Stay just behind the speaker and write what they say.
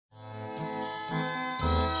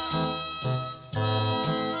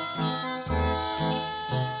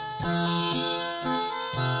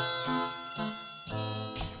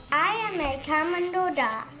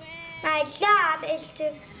job. My job is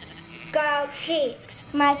to guard sheep.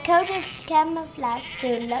 My coat is camouflaged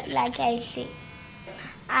to look like a sheep.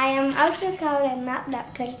 I am also called a mop dog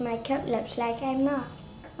because my coat looks like a mop.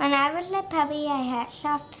 When I was a puppy, I had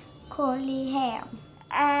soft, curly hair.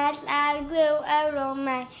 As I grew older,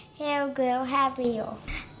 my hair grew heavier,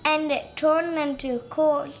 and it turned into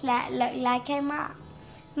curls that looked like a mop.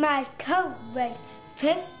 My coat was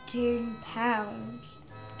 15 pounds.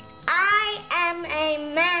 I am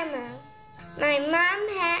a mama. My mom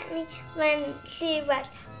had me when she was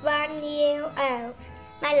 1 year old.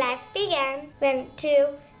 My life began when two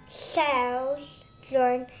cells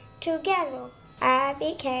joined together. I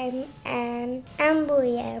became an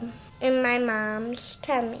embryo in my mom's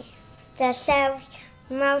tummy. The cells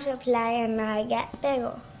multiply and I get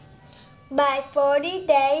bigger. By 40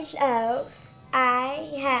 days old, I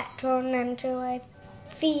had turned into a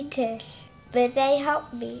fetus. With a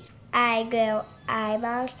heartbeat, I grew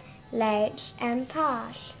eyeballs, legs, and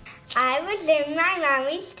paws. I was in my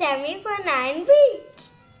mommy's tummy for 9 weeks.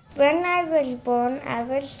 When I was born, I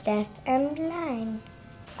was deaf and blind.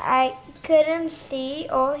 I couldn't see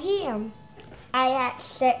or hear. I had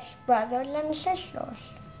 6 brothers and sisters.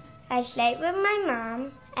 I stayed with my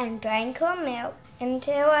mom and drank her milk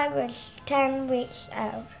until I was 10 weeks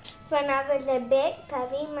old. When I was a big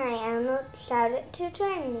puppy, my owner started to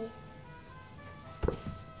train me.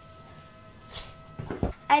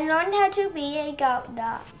 I learned how to be a guard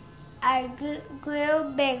dog. I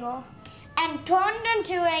grew bigger and turned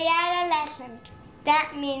into an adolescent.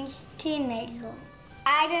 That means teenager.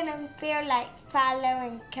 I didn't feel like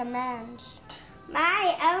following commands.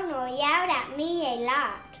 My owner yelled at me a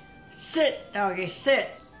lot. Sit, doggy, sit.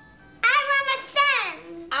 I want to stand.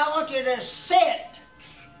 I want you to sit.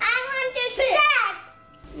 I want to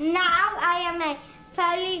stand. Now I am a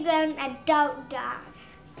fully grown adult dog.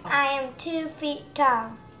 I am 2 feet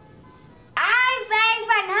tall. I weigh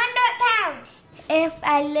 100 pounds. If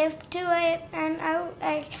I lived to an old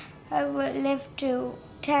age, I would live to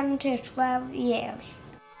 10 to 12 years.